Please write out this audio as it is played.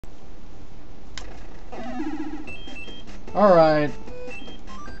Alright.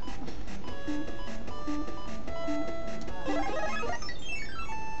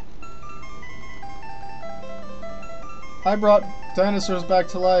 I brought dinosaurs back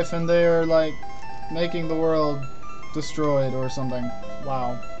to life and they are like making the world destroyed or something.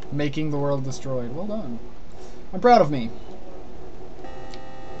 Wow. Making the world destroyed. Well done. I'm proud of me.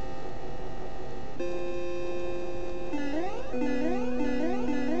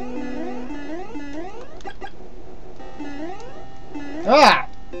 Ah!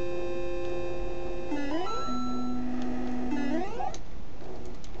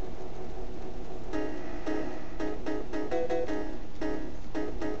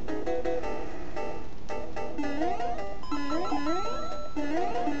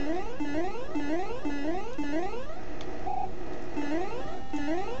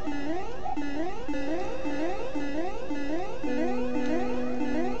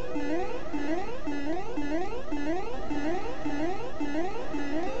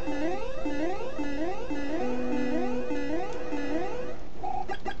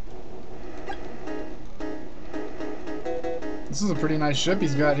 This is a pretty nice ship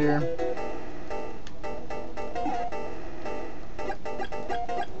he's got here.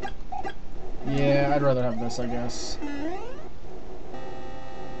 Yeah, I'd rather have this, I guess.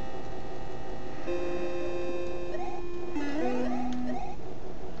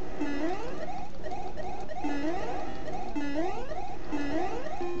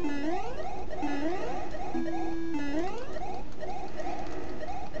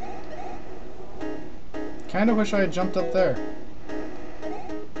 Kinda wish I had jumped up there.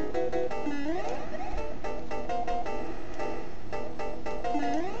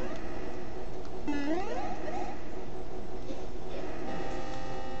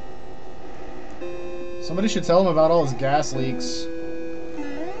 Somebody should tell him about all his gas leaks.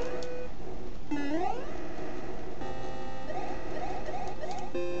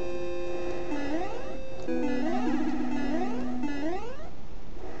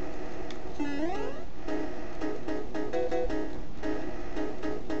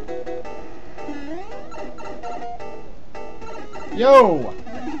 Yo!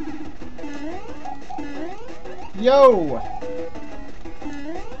 Yo!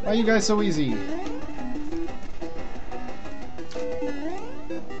 Why are you guys so easy?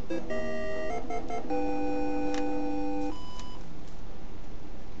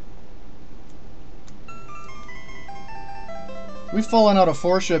 We've fallen out of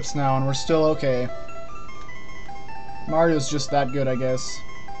 4 ships now and we're still okay. Mario's just that good, I guess.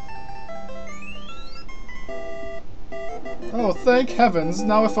 Oh, thank heavens!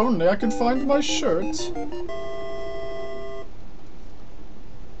 Now if only I could find my shirt.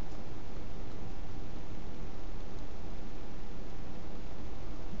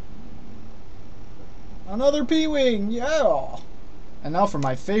 Another P-Wing! Yeah! And now for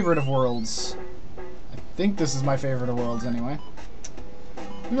my favorite of worlds. I think this is my favorite of worlds, anyway.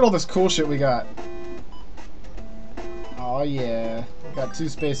 Look at all this cool shit we got. Oh yeah. We've got 2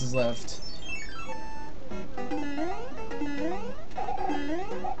 spaces left.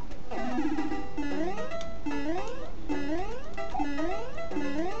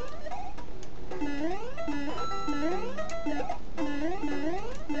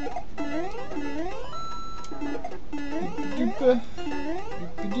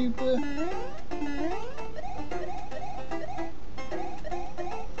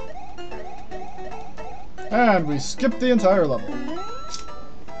 And we skipped the entire level.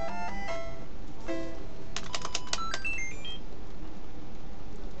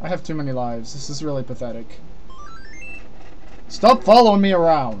 I have too many lives. This is really pathetic. Stop following me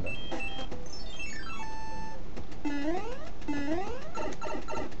around!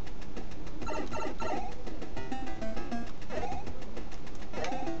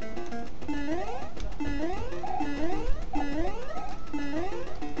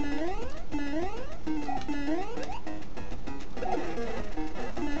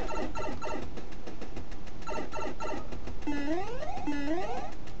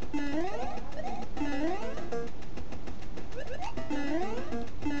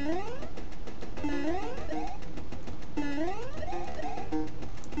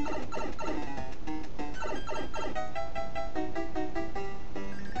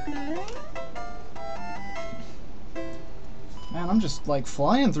 Man, I'm just like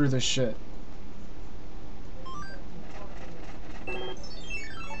flying through this shit.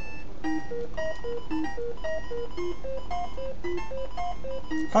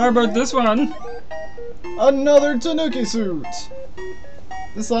 How about this one? Another Tanuki suit!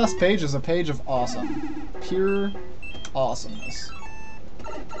 This last page is a page of awesome. Pure awesomeness.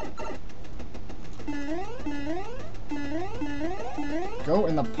 Go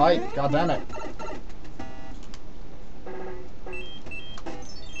in the pipe. God damn it.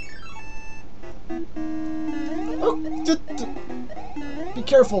 Oh, be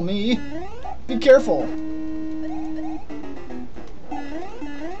careful, me. Be careful.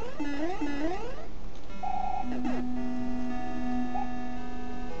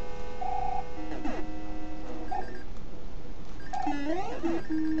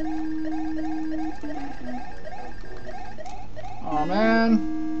 Aw, man.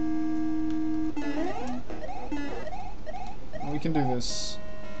 We can do this.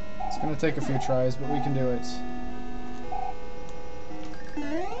 It's gonna take a few tries, but we can do it.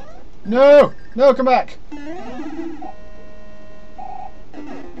 No! No, come back! There's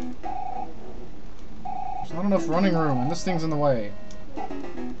not enough running room, and this thing's in the way.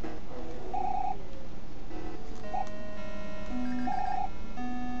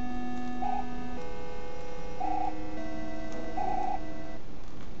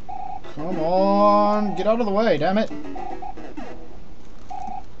 Come on! Get out of the way, damn it!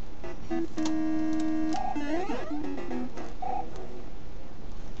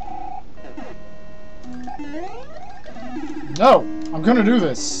 No! I'm gonna do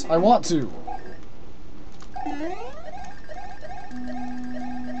this! I want to!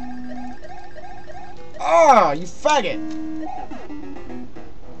 Ah! You faggot!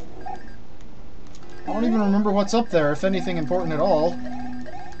 I don't even remember what's up there, if anything important at all.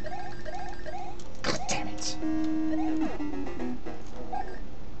 God damn it.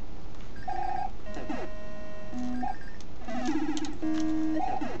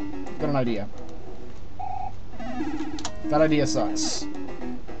 Got an idea. That idea sucks.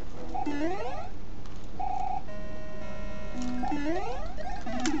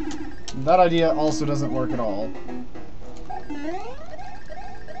 That idea also doesn't work at all.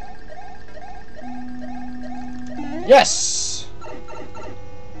 Yes!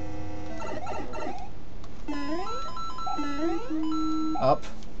 Up.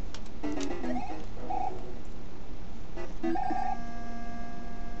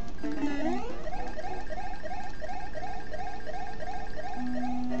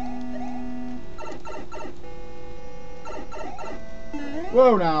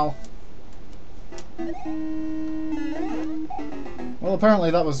 Whoa, now. Well,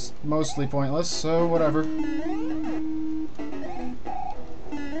 apparently that was mostly pointless, so whatever.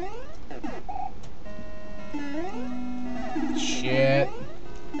 Shit.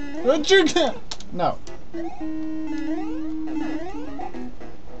 No.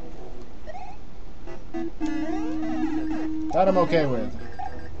 That I'm okay with.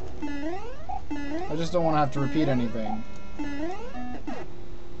 I just don't want to have to repeat anything.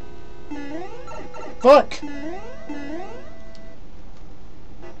 Fuck!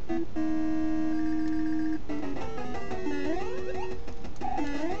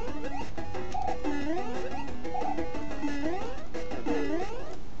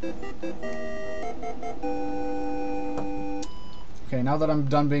 Okay, now that I'm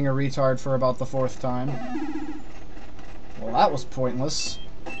done being a retard for about the 4th time. Well, that was pointless.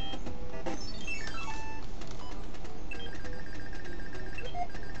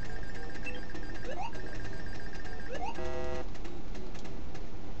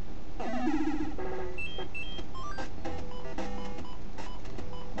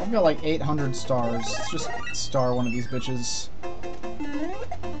 I've got like 800 stars. Let's just star one of these bitches.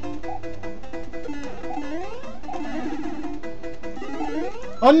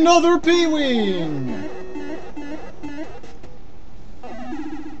 Another P-Wing!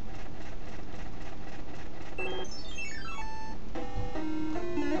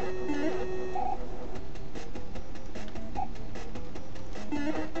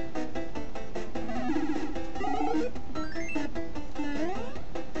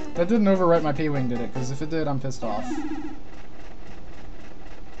 That didn't overwrite my P-Wing, did it? Because if it did, I'm pissed off.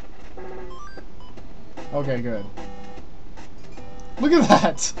 Okay, good. Look at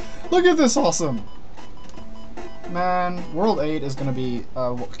that! Look at this awesome! Man, World 8 is gonna be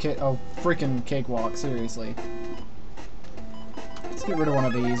a freaking cakewalk, seriously. Let's get rid of one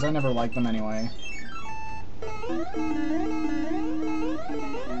of these. I never liked them anyway.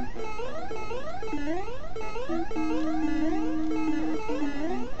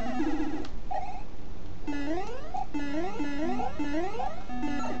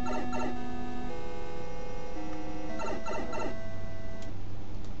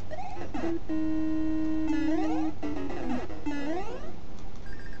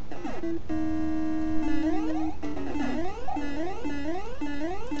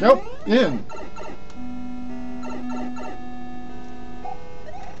 Go in.